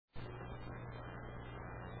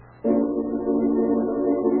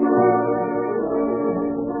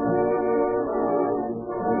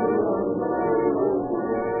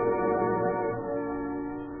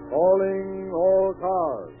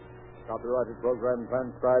light-hearted program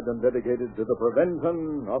transcribed and dedicated to the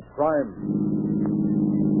prevention of crime.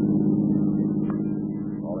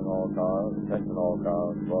 Calling all cars, attention all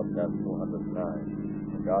cars, broadcast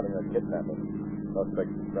 209. Regarding a kidnapping. Suspect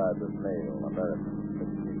described as male, American, 6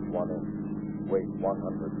 feet 1 inch, weight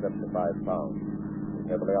 175 pounds. He's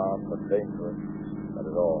heavily armed but dangerous. That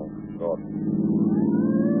is all. Gordon.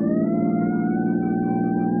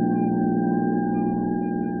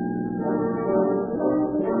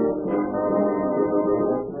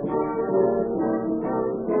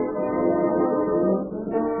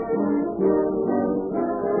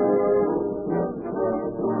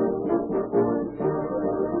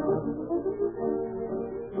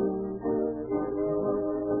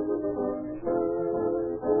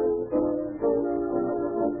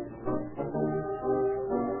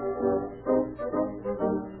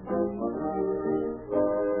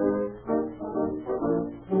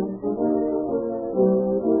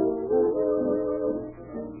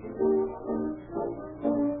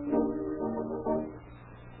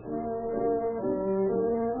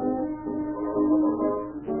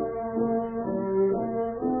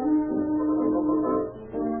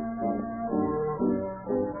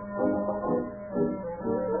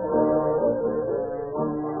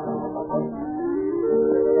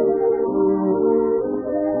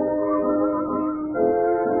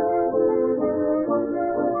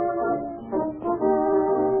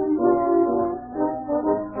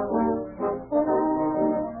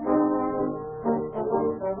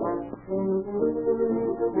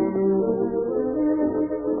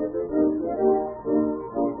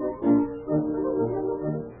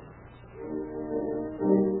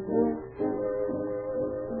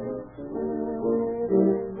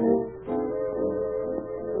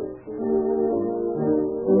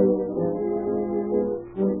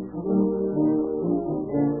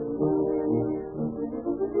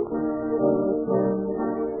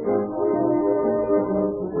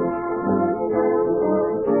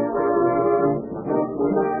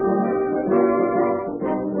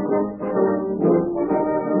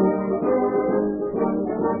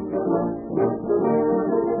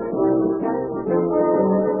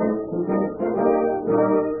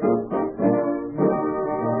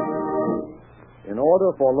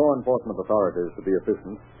 For law enforcement authorities to be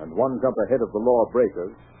efficient and one jump ahead of the law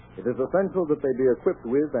breakers, it is essential that they be equipped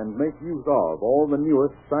with and make use of all the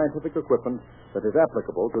newest scientific equipment that is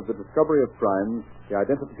applicable to the discovery of crimes, the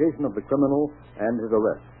identification of the criminal, and his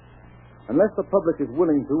arrest. Unless the public is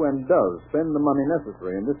willing to and does spend the money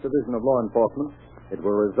necessary in this division of law enforcement, it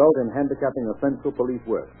will result in handicapping essential police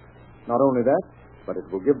work. Not only that, but it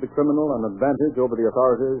will give the criminal an advantage over the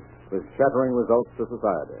authorities with shattering results to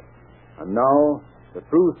society. And now, the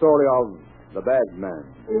true story of the Bad Man.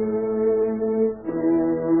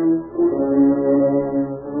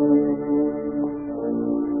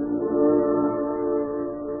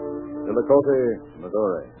 Chillicothe,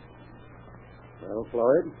 Missouri. Well,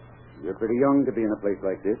 Floyd, you're pretty young to be in a place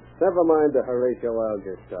like this. Never mind the Horatio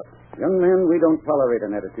Alger stuff. Young men, we don't tolerate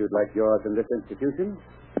an attitude like yours in this institution.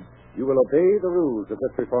 You will obey the rules of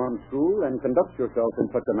this reform school and conduct yourself in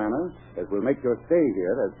such a manner as will make your stay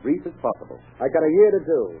here as brief as possible. I got a year to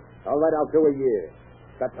do. All right, I'll do a year.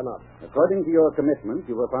 That's enough. According to your commitment,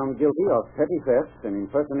 you were found guilty of petty theft and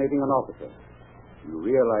impersonating an officer. You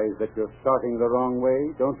realize that you're starting the wrong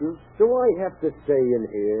way, don't you? Do I have to stay in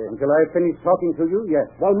here? Until I finish talking to you, yes.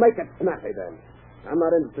 Well, make it snappy then. I'm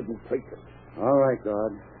not interested in preaching. All right,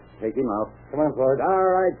 God. Take him out. Come on, Floyd. All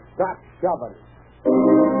right, stop shoving.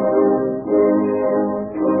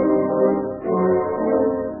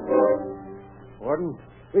 Warden,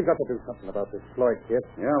 we've got to do something about this Floyd kid.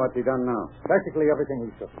 Yeah, what's he done now? Practically everything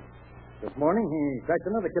he should. This morning, he cracked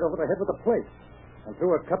another kid over the head with a plate and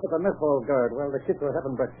threw a cup at the mess hall guard while the kids were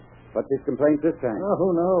having breakfast. What's his complaint this time? Oh,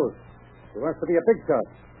 who knows? He wants to be a big shot.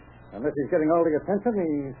 Unless he's getting all the attention,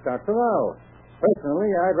 he starts a row.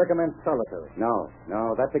 Personally, I'd recommend solitary. No,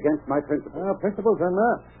 that's against my principles. Principles are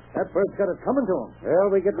not. That bird's got it coming to him.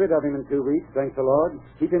 Well, we get rid of him in 2 weeks, thanks the Lord.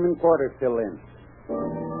 Keep him in quarters till then.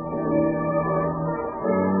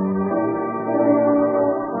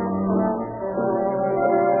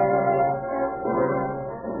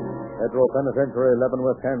 Federal Penitentiary,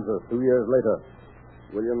 Leavenworth, Kansas, 2 years later.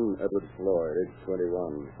 William Edward Floyd, age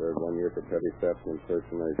 21, served 1 year for petty theft and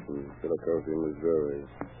impersonation. Chillicothe, Missouri.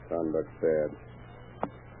 Conduct bad.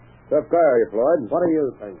 Tough guy, are you, Floyd? What do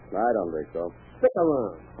you think? I don't think so. Stick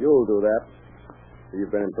around. You'll do that. You've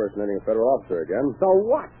been impersonating a federal officer again. So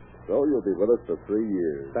what? So you'll be with us for 3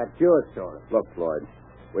 years. That's your story. Look, Floyd,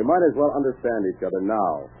 we might as well understand each other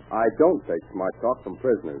now. I don't take smart talk from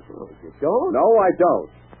prisoners. You don't? No, I don't.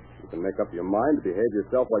 You can make up your mind to behave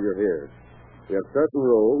yourself while you're here. We have certain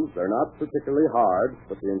rules. They're not particularly hard,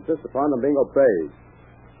 but we insist upon them being obeyed.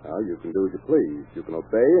 Now, you can do as you please. You can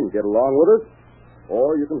obey and get along with us,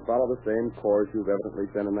 or you can follow the same course you've evidently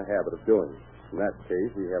been in the habit of doing. In that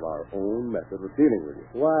case, we have our own method of dealing with you.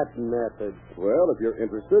 What method? Well, if you're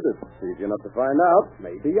interested, it's easy enough to find out.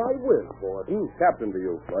 Maybe I will, Warden. Captain to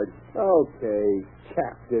you, Floyd. Okay,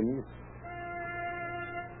 Captain.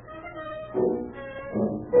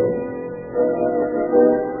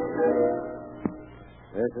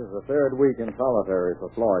 This is the third week in solitary for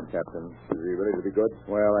Floyd, Captain. Is he ready to be good?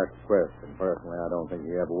 Well, that's the question. Personally, I don't think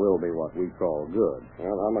he ever will be what we call good.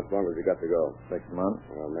 Well, how much longer has he got to go? 6 months.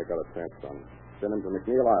 Well, make out a transfer. Send him to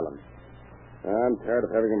McNeil Island. I'm tired of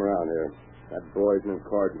having him around here. That boy's an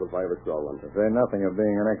incorrigible if I ever saw one. To say nothing of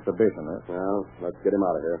being an exhibitionist. Well, let's get him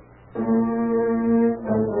out of here.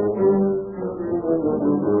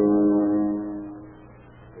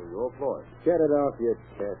 You're Floyd. Get it off your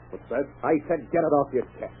chest. What's that? I said get it off your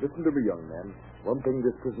chest. Listen to me, young man. One thing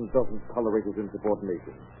this prison doesn't tolerate is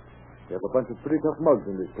insubordination. We have a bunch of pretty tough mugs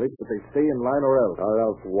in this place, but they stay in line or else. Or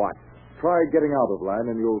else what? Try getting out of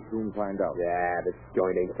line and you'll soon find out. Yeah, this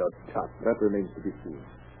joint ain't so tough. That remains to be seen.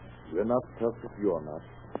 We're not tough if you're not.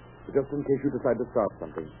 But just in case you decide to start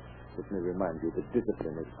something, let me remind you that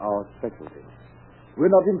discipline is our specialty.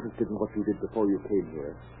 We're not interested in what you did before you came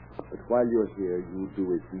here. But while you're here, you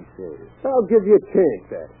do as we say. I'll give you a chance,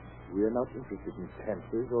 Daddy. We're not interested in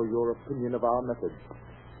chances or your opinion of our methods.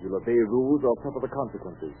 You'll obey rules or suffer the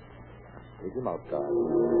consequences. Take him out, guard.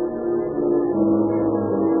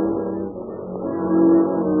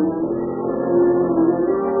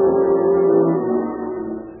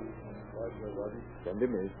 Send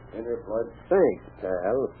him in. In here, Floyd. Thanks,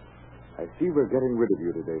 pal. I see we're getting rid of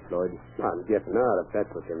you today, Floyd. I'm getting out, if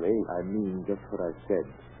that's what you mean. I mean just what I said.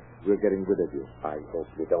 We're getting rid of you. I hope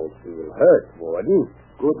you don't feel hurt, Warden.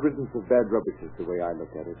 Good riddance of bad rubbish is the way I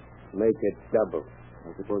look at it. Make it double.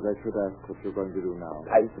 I suppose I should ask what you're going to do now.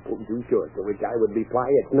 I suppose you should, to which I would reply,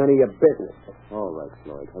 it's none of your business. All right,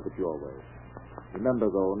 Floyd. Have it your way. Remember,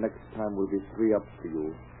 though, next time we'll be 3 up for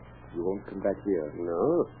you. You won't come back here.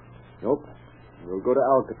 No? Nope. We'll go to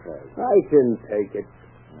Alcatraz. I shouldn't take it.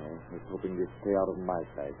 No, I was hoping you'd stay out of my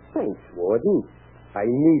sight. Thanks, Warden. I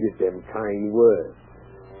needed them kind words.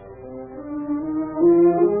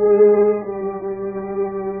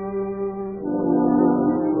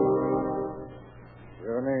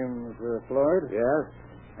 Your name's Floyd? Yes?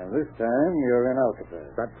 And this time you're in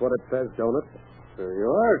Alcatraz. That's what it says, don't it? So you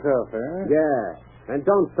are tough, eh? Yeah. And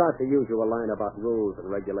don't start the usual line about rules and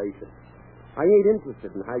regulations. I ain't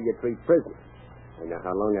interested in how you treat prisoners. I know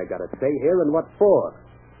how long I gotta stay here and what for.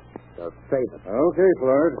 So save it. Okay,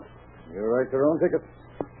 Floyd. You write your own ticket.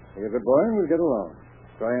 Be a good boy and we'll get along.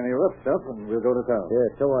 Try any rough stuff and we'll go to town.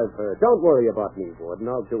 Yeah, so I've heard. Don't worry about me, Warden.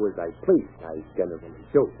 I'll do as I please. I generally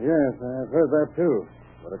do. Yes, I've heard that too.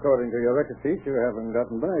 But according to your record sheet, you haven't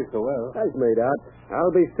gotten by so well. That's made out.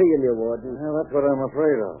 I'll be seeing you, Warden. Well, that's what I'm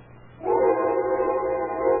afraid of.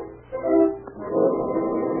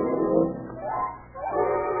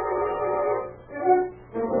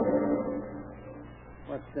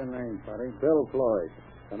 What's your name, buddy? Bill Floyd.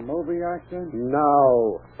 The movie actor?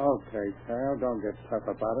 No. Okay, Carl, don't get tough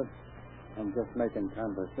about it. I'm just making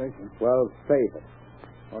conversation. Well, save it.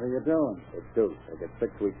 What are you doing? It's due. I got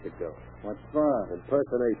 6 weeks to go. What for?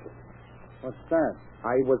 Impersonation. What's that?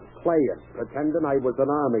 I was playing, pretending I was an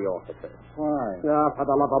army officer. Why? Ah, for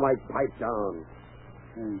the love of my pipe down.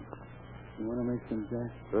 Hey, you want to make some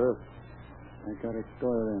jack? Huh? I got a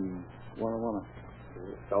girl in Walla Walla.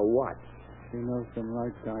 So what? She knows some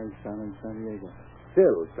right guys down in San Diego.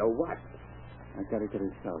 Still, so what? I gotta get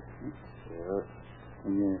her south. Huh? Yeah,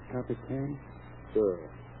 And you copy can? sure.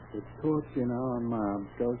 The torch in our mob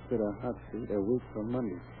goes to the hot seat a week from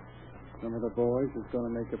Monday. Some of the boys is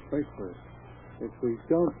going to make a break for it. If we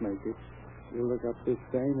don't make it, you look up this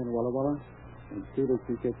dame in Walla Walla and see that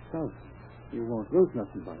she gets south. You won't lose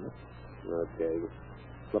nothing by it. Okay.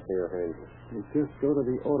 Slip me your hand. You just go to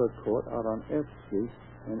the order court out on F Street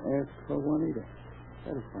and ask for Juanita.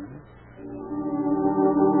 That'll find her.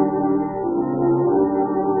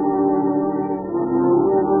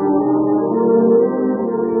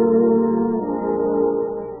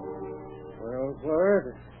 Well,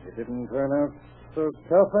 Floyd, you didn't turn out so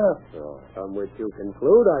tough after all. From which you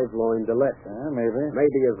conclude I've learned a lesson. Maybe.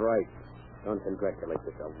 Maybe is right. Don't congratulate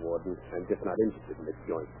yourself, Warden. I'm just not interested in this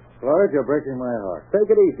joint. Floyd, you're breaking my heart. Take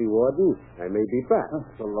it easy, Warden. I may be back.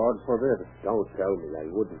 The Lord forbid. Don't tell me I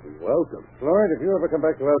wouldn't be welcome. Floyd, if you ever come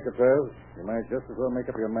back to Alcatraz, you might just as well make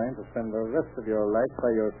up your mind to spend the rest of your life by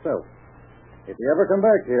yourself. If you ever come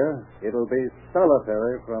back here, it'll be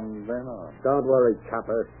solitary from then on. Don't worry,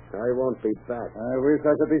 Copper. I won't be back. I wish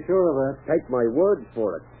I could be sure of that. Take my word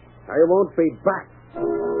for it. I won't be back.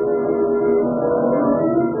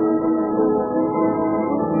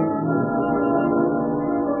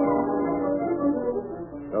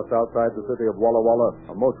 Just outside the city of Walla Walla,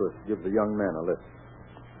 a motorist gives a young man a lift.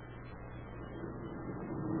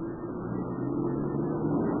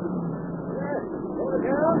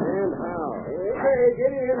 And how? Hey,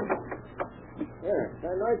 get in. Yeah,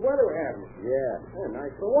 that nice weather we're having. Yeah.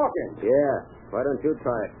 Nice for walking. Yeah. Why don't you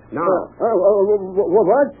try it? No.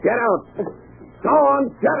 What? Get out. Go on,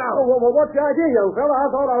 get out. Well, what's the idea, young fella? I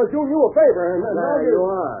thought I was doing you a favor. And now There you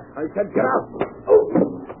are. I said get out.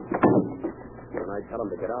 When I tell him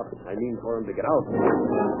to get out, I mean for him to get out.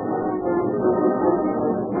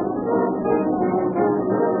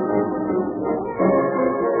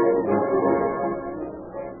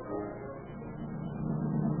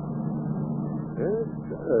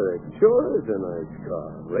 It sure is a nice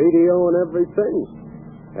car. Radio and everything.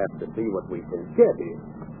 Have to see what we can get here.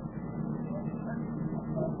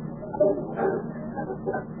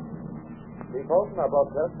 Chief Olson, I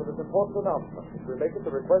broadcast for this important announcement. We make it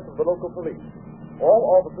the request of the local police. All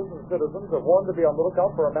officers and citizens are warned to be on the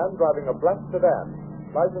lookout for a man driving a black sedan,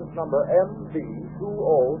 license number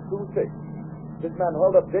MB2026. This man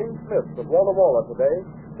held up James Smith of Walla Walla today,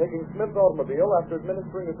 taking Smith's automobile after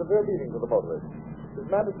administering a severe beating to the motorist. This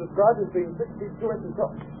man is described as being 6 feet 2 inches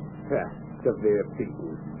tall. Severe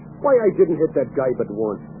beating. Why, I didn't hit that guy but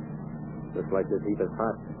once. Looks like this heat is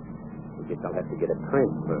hot. I guess I'll have to get a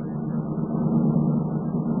transfer.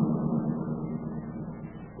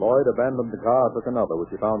 Lloyd abandoned the car and took another, which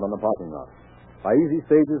he found on the parking lot. By easy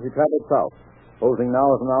stages, he traveled south, posing now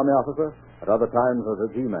as an army officer, at other times as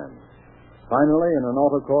a G-man. Finally, in an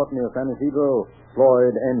auto court near San Isidro,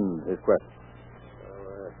 Floyd ends his quest.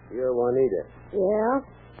 You're Juanita. Yeah?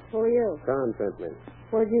 Who are you? Tom sent me.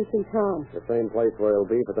 Where'd you see Tom? The same place where he'll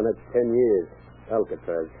be for the next 10 years.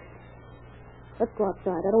 Alcatraz. Let's go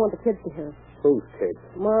outside. I don't want the kids to hear. Whose kid?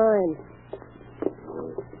 Mine.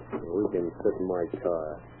 We can sit in my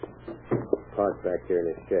car. Park back here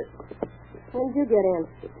in his shed. When did you get in?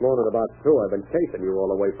 This morning about 2, I've been chasing you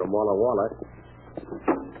all the way from Walla Walla.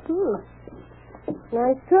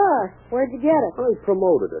 Nice car. Where'd you get it? I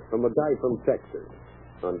promoted it from a guy from Texas.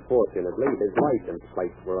 Unfortunately, his license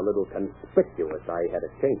plates were a little conspicuous. I had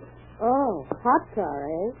to change it. Oh, hot car,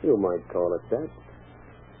 eh? You might call it that.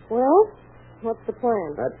 Well, what's the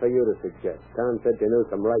plan? That's for you to suggest. Tom said you knew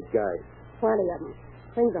some right guys. Plenty of them.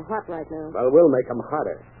 Things are hot right now. Well, we'll make them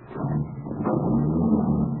hotter.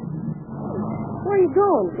 Where are you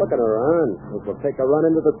going? Looking around. We'll take a run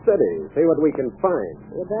into the city, see what we can find.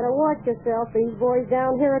 You better watch yourself. These boys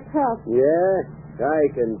down here are tough. Yeah, I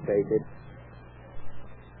can take it.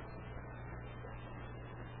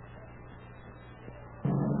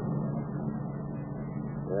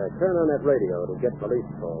 Turn on that radio. It'll get police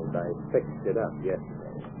calls. I fixed it up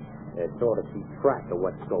yesterday. It sort of keep track of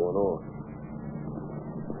what's going on.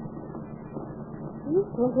 Don't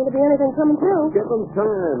seem to be anything coming through. Give them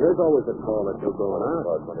time. There's always a call or two going on.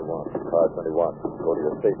 Car 21. Go to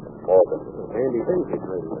your station, Morgan. Handy thing, this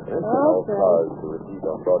radio. All Okay. cars to receive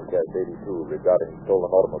on broadcast 82 regarding stolen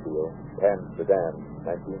automobile, Pan sedan,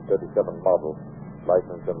 1937 model,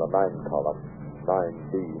 license in the 9 column,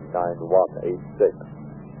 9B9186.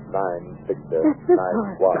 9 Victor That's this 9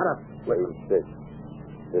 car. 1 Shut up. 86.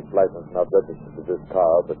 This license not registered to this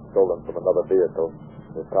car, but stolen from another vehicle.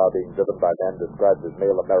 This car being driven by a man described as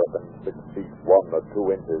male American, 6 feet 1 or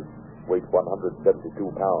 2 inches, weight 172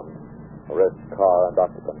 pounds. Arrest car and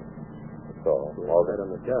occupant. That's all. All right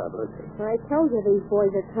on the job, listen. I told you these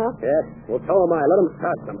boys are tough. Yes, well, tell them I. Let them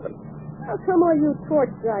start something. How come all you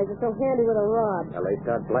torch guys are so handy with a rod? Well, they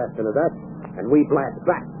start blasting at us, and we blast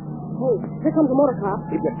back. Hey, here comes a motor cop.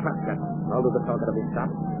 Keep your trap shut. I'll do the talking if he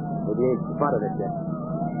stops. Maybe he ain't spotted it yet.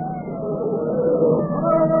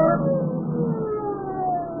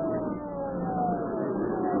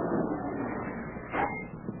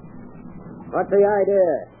 What's the idea?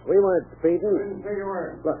 We weren't speeding. Didn't say you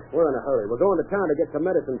were. Look, we're in a hurry. We're going to town to get some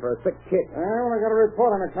medicine for a sick kid. Well, I got a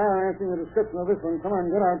report on a car answering the description of this one. Come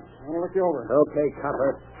on, get out. I want to look you over. Okay,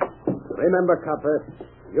 Copper. Remember, Copper,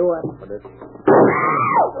 you asked for this.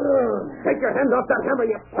 Take your hand off that hammer,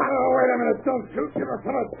 you Oh, wait a minute. Don't shoot. Give a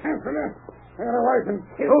fellow a chance in there. I got a wife and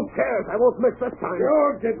kids. Who cares? I won't miss this time.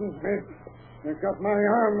 You're getting Smith. You've got my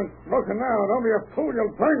arm. It's broken now. Don't be a fool.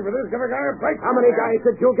 You'll burn for this. Give a guy a break. How many guys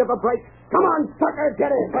did you give a break? Come on, sucker,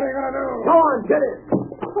 get in. What are you going to do? Go on, get in.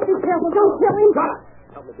 Be careful. Don't kill him. Got it.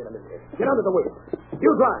 Help me get him in here. Get under the wheel. You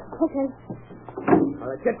drive. Okay.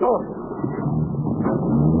 All right, get going.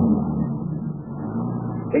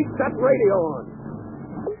 Keep that radio on.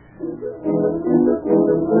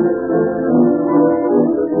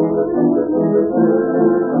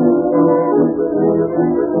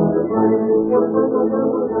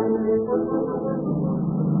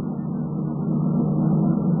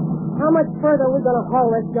 How much further are we going to haul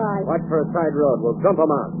this guy? Watch for a side road. We'll jump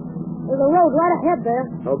him out. There's a road right ahead there.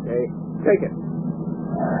 Okay. Take it.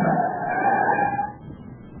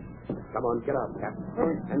 Come on, get out, Cap.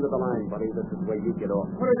 End of the line, buddy. This is where you get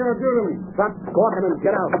off. What are you going to do to me? Stop squawking and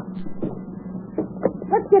get out.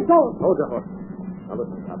 Let's get going. Hold the horse. Now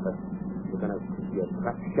listen, Papa. You're going to get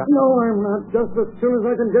crap shot. No, I'm not. Just as soon as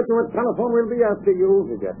I can get to a telephone, we'll be after you.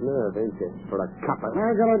 You got nerve, ain't you? For a copper.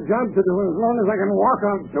 I got a job to do. As long as I can walk,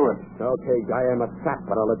 I'll do it. Okay, Guy, I'm a sap,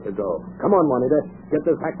 but I'll let you go. Come on, Juanita. Get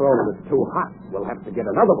this hack rolling. It's too hot. We'll have to get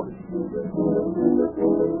another one.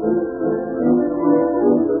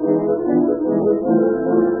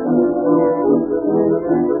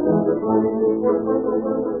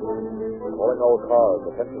 Calling all cars.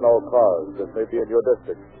 Attention all cars. This may be in your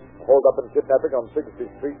district. Hold up and kidnapping on Sigsbee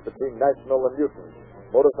Street between National and Newton.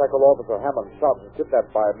 Motorcycle officer Hammond shot and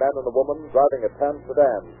kidnapped by a man and a woman driving a tan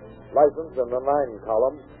sedan. License in the 9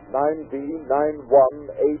 column,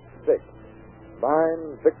 9B9186.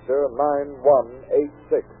 9 Victor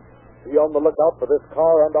 9186. Be on the lookout for this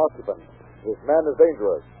car and occupant. This man is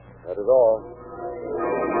dangerous. That is all.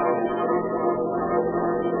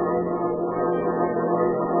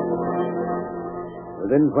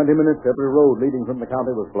 Within 20 minutes, every road leading from the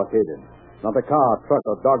county was blockaded. Not a car, truck,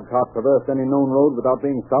 or dog cart traversed any known road without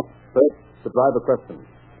being stopped, searched, the driver questioned.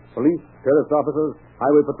 Police, sheriff's officers,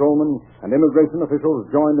 highway patrolmen, and immigration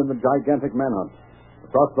officials joined in the gigantic manhunt.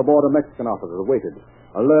 Across the border, Mexican officers waited,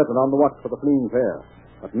 alert and on the watch for the fleeing pair.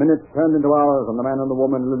 But minutes turned into hours, and the man and the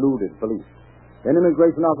woman eluded police. Then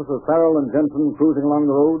immigration officers Farrell and Jensen, cruising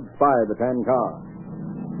along the road, spied the tan car.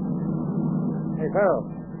 Hey,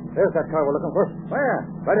 Farrell. There's that car we're looking for.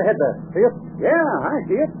 Where? Right ahead there. See it? Yeah, I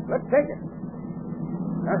see it. Let's take it.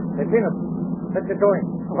 They've seen us. Let's get going.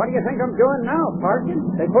 What do you think I'm doing now, parking?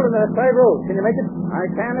 They pulled into that side road. Can you make it? I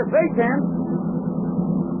can if they can.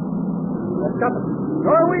 Let's stop it.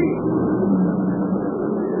 So are we.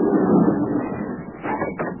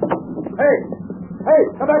 Hey! Hey,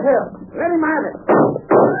 come back here. Let him have it.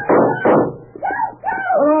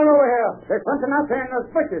 Come on over here. There's something out there in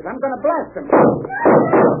those bushes. I'm going to blast them.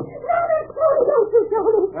 Don't shoot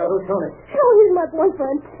Tony. Who's Tony? Oh, he's my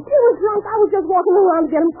boyfriend. He was drunk. I was just walking around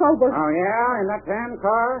to get him sober. Oh, yeah? In that tan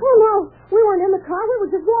car? Oh, no. We weren't in the car. We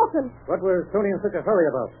were just walking. What was Tony in such a hurry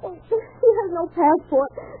about? He has no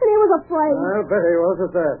passport, and he was afraid. I'll bet he was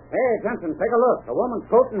at that. Hey, Jensen, take a look. A woman's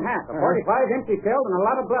coat and hat, a 45 empty shell, and a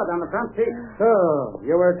lot of blood on the front seat. So,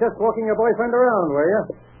 you were just walking your boyfriend around, were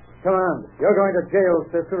you? Come on. You're going to jail,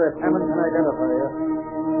 sister, if Hammond can identify you.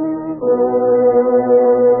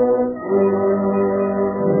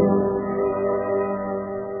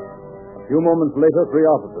 A few moments later, 3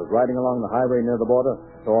 officers riding along the highway near the border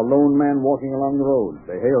saw a lone man walking along the road.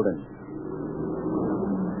 They hailed him.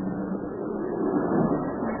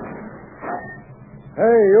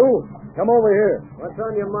 Hey, you. Come over here. What's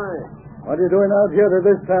on your mind? What are you doing out here at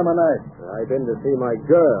this time of night? I've been to see my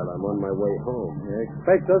girl. I'm on my way home. You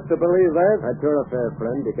expect us to believe that? That's your affair,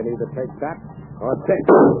 friend. You can either take that or take...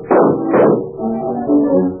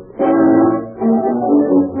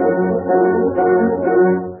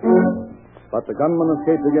 But the gunman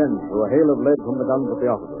escaped again through a hail of lead from the guns of the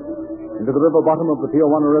officers. Into the river bottom of the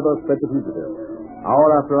Tijuana River sped the fugitive.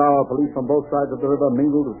 Hour after hour, police from both sides of the river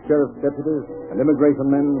mingled with sheriff's deputies and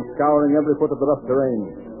immigration men scouring every foot of the rough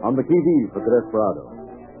terrain on the qui-vive for the desperado.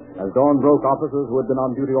 As dawn broke, officers who had been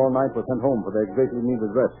on duty all night were sent home for their greatly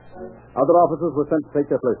needed rest. Other officers were sent to take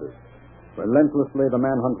their places. Relentlessly, the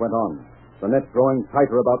manhunt went on, the net growing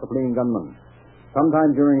tighter about the fleeing gunman.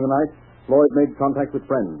 Sometime during the night, Floyd made contact with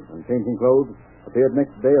friends and, changing clothes, appeared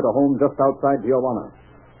next day at a home just outside Tijuana.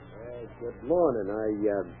 Good morning.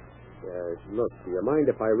 Look, do you mind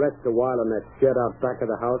if I rest a while on that shed out back of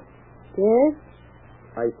the house? Yes?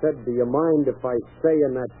 I said, do you mind if I stay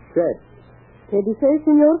in that shed? ¿Qué dice,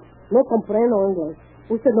 señor? No comprendo inglés.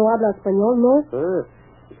 ¿Usted no habla español, no? Huh?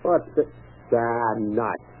 What the...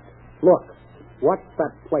 nuts. Look, what's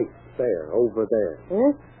that place there, over there?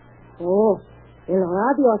 ¿Eh? Oh, el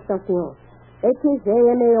radio estación.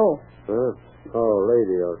 XJMO. Huh? Oh,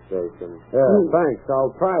 radio station. Yeah, thanks.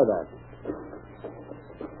 I'll try that.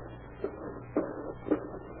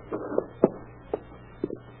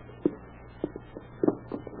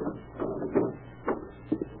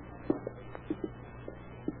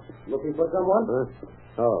 Looking for someone?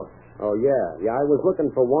 Huh? Yeah. I was looking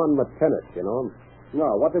for one lieutenant, you know.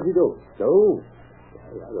 No, what does he do? So,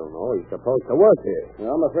 I don't know. He's supposed to work here.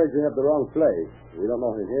 Well, I'm afraid you have the wrong place. We don't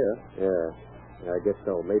know him here. Yeah, I guess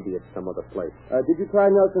so. Maybe it's some other place. Did you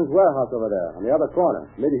try Nelson's warehouse over there, on the other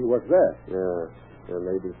corner? Maybe he works there. Yeah,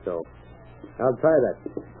 maybe so. I'll try that.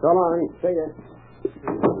 So long. See ya.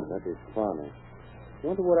 That is funny. I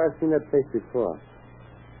wonder where I've seen that face before.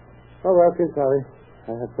 Oh, well, sorry.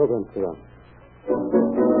 I have programs to run.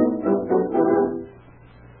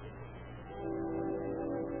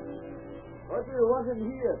 What do you want in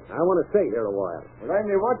here? I want to stay here a while. Well, I'm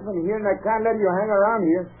the watchman here, and I can't let you hang around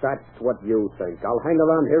here. That's what you think. I'll hang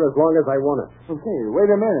around here as long as I want it. Okay, wait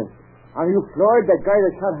a minute. Are you Floyd, that guy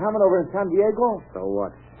that shot Hammond over in San Diego? So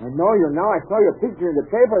what? I know you now. I saw your picture in the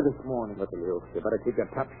paper this morning. Listen, you better keep your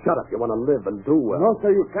trap shut if you want to live and do well. No, sir,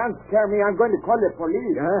 you can't scare me. I'm going to call the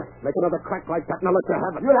police. Yeah? Make another crack like that and I'll let you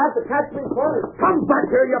have it. You'll have to catch me first. Come back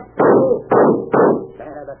here, you fool!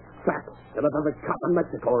 There, that's fat. You're the very cop in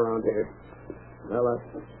Mexico around here. Well,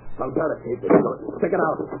 I'll barricade this. Stick it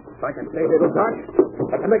out. If I can stay here till dark,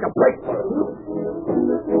 I can make a break for it.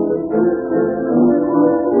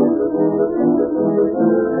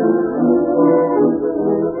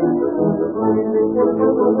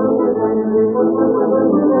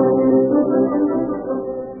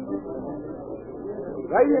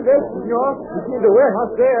 Right in there, senor. You see the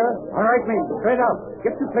warehouse there. All right, men. Straight out.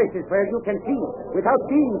 Get to places where you can see without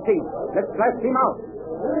being seen. Let's blast him out.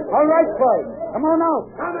 All right, Floyd. Come on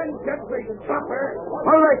out. Come and get me, chopper.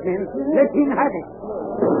 All right, men. Let him have it.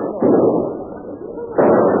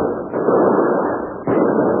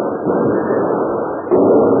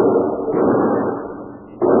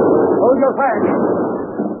 Hold your fire.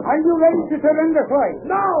 Are you ready to surrender, Floyd?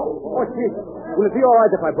 No! Oh, chief. Will it be all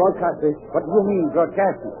right if I broadcast this? What do you mean,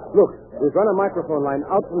 broadcasting? Look, we've run a microphone line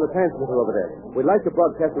out from the transmitter over there. We'd like to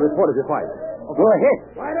broadcast the report of your fight. Go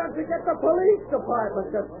ahead. Why don't you get the police department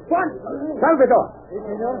to once? Salvador,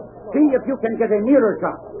 see if you can get a nearer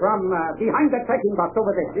shot from behind that tracking box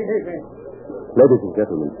over there. Ladies and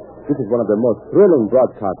gentlemen, this is one of the most thrilling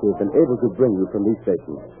broadcasts we've been able to bring you from these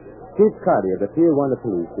stations. Chief Cardi of the Tijuana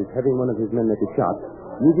Police is having one of his men make a shot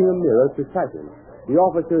using a mirror to sight him. The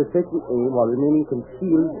officer is taking aim while remaining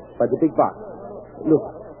concealed by the big box.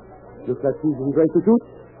 Looks like he's ready to shoot.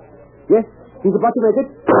 Yes, he's about to make it.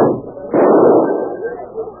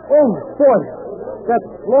 Oh, boy, that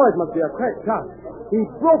Floyd must be a crack shot. He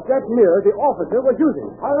broke that mirror the officer was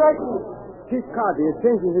using. All right. Chief Cardi is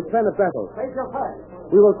changing his plan of battle. Take your fire.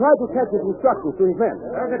 We will try to catch his instructions to his men.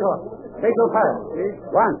 Salvador, take your fire.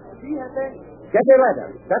 One. Get a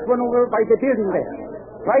ladder. That one over by the building there.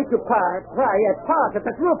 Try at park at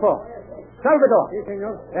the roof off. Salvador, get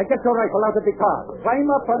your rifle out of the car. Climb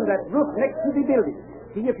up on that roof next to the building.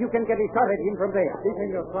 See if you can get a shot at him from there.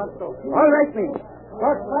 All right, men.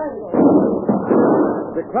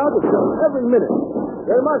 The crowd is growing every minute.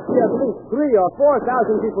 There must be at least 3,000 or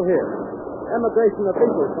 4,000 people here. Immigration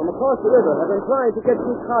officials from across the river have been trying to get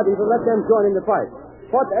Chief Cardi to let them join in the fight.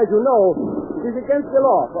 But, as you know, it is against the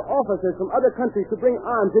law for officers from other countries to bring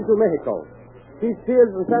arms into Mexico. Chief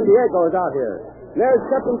Sears from San Diego is out here. There's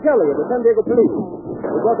Captain Kelly of the San Diego Police.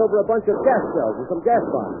 We brought over a bunch of gas shells and some gas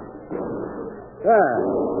bombs.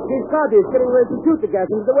 Chief Cardi is getting ready to shoot the gas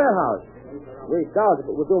into the warehouse. We doubt if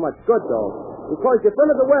it will do much good, though, because the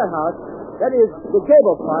front of the warehouse, that is, the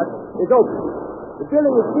cable part, is open. The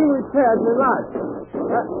building is being repaired and enlarged.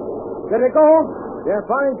 There they go. They're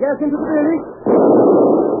firing gas into the building.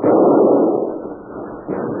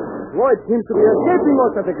 Floyd seems to be escaping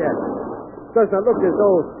most of the gas. Does not look as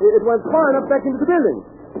though it went far enough back into the building.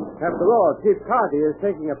 After all, Chief Cardi is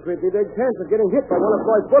taking a pretty big chance of getting hit by one of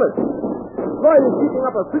Floyd's bullets. Floyd is keeping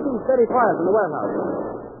up a pretty steady fire from the warehouse.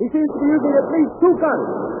 He seems to be using at least 2 guns.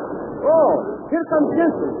 Oh, here comes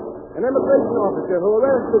Jensen, an immigration officer who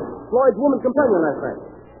arrested Floyd's woman companion last night.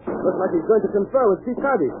 Looks like he's going to confer with Chief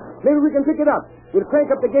Cardi. Maybe we can pick it up. We'll crank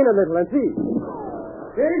up the gain a little and see.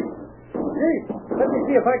 Chief, let me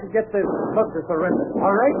see if I can get this hook to surrender.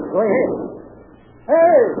 All right, go ahead.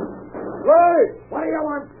 Hey! Floyd! What do you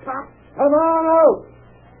want, cop? Come on out!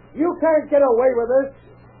 You can't get away with this.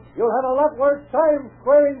 You'll have a lot worse time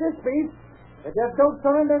squaring this beat. If you don't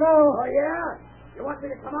surrender now. Oh, yeah? You want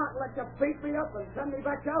me to come out and let you beat me up and send me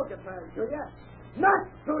back to Alcatraz, do you? Not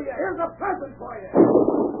to you. Here's a present for you.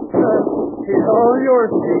 It's all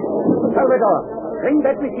yours, Chief. Salvador, bring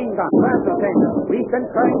that machine gun. Master Sanger. We've been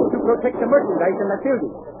trying to protect the merchandise in the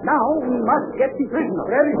building. Now we must get the prisoner.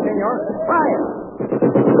 Ready, senor. Fire.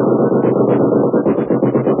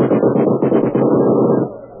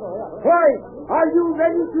 Floyd, are you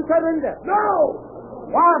ready to surrender? No!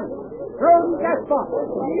 One. Throw the gas bomb.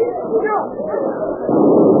 No!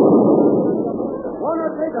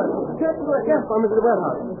 Walnut Baker, check for a gas bomb into the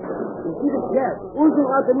warehouse. You see the gas oozing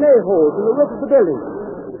out the nail holes in the roof of the building.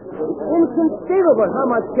 It's inconceivable how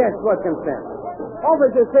much gas was consumed.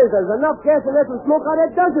 Officer says there's enough gas in there to smoke out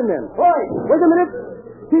a dozen men. Boy! Wait a minute.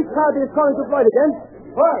 Chief Carby is calling to Floyd again.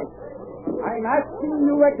 Boy! I'm asking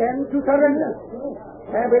you again to surrender.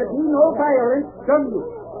 There will be no violence from you.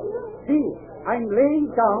 See, I'm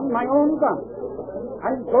laying down my own gun.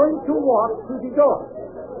 I'm going to walk to the door.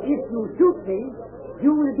 If you shoot me,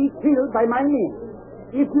 you will be killed by my men.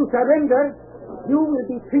 If you surrender, you will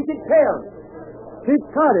be treated fair. Chief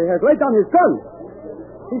Carby has laid down his gun.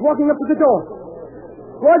 He's walking up to the door.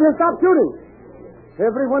 Floyd has stopped shooting.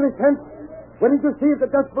 Everyone is tense, waiting to see if the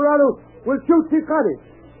desperado will shoot Chief Carby.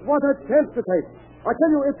 What a chance to take. I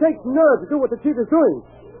tell you, it takes nerve to do what the chief is doing.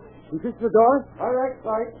 He reaches the door. All right,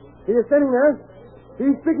 Floyd. He is standing there.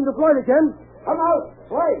 He's speaking to Floyd again. Come out,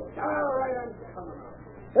 Floyd. All right, I'm coming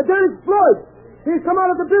out. And there is Floyd. He's come out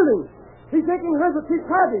of the building. He's taking hands with Chief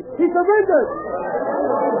Carby. He surrendered.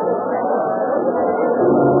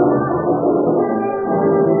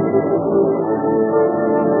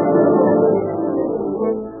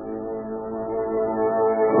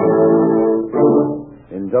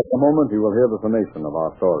 In just a moment, you will hear the summation of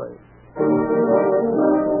our story.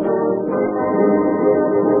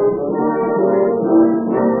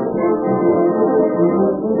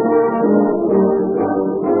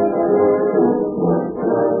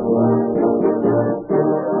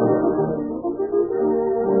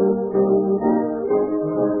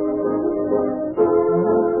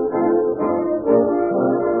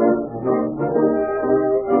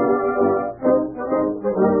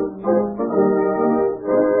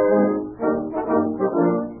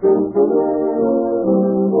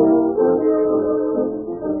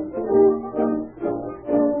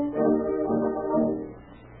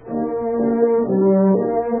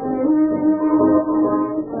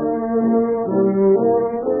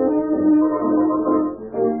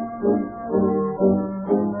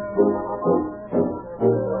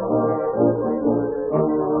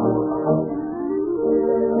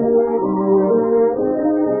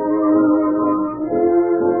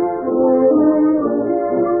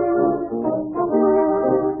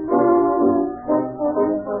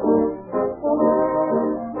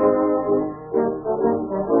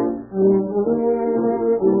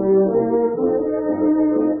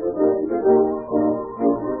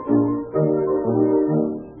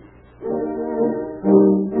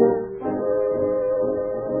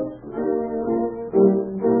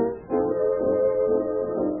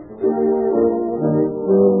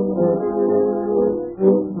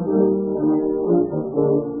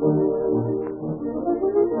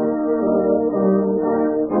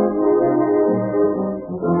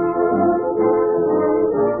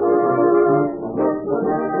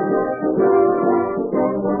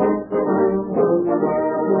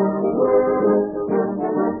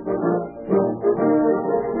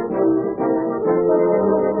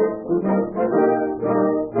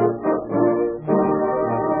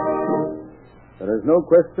 No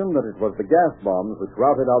question that it was the gas bombs which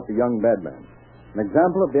routed out the young madman. An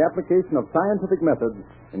example of the application of scientific methods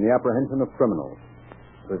in the apprehension of criminals.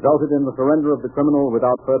 Resulted in the surrender of the criminal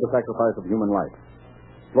without further sacrifice of human life.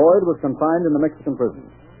 Floyd was confined in the Mexican prison.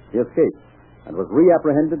 He escaped and was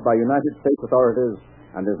reapprehended by United States authorities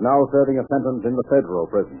and is now serving a sentence in the federal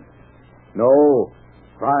prison. No,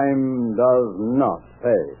 crime does not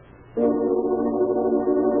pay.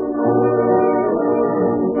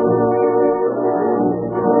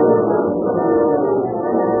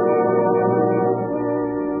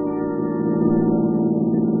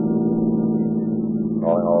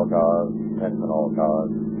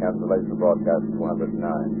 Cancellation broadcast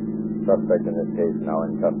 209. Suspect in this case now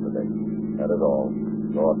in custody. That is all.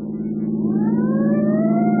 Go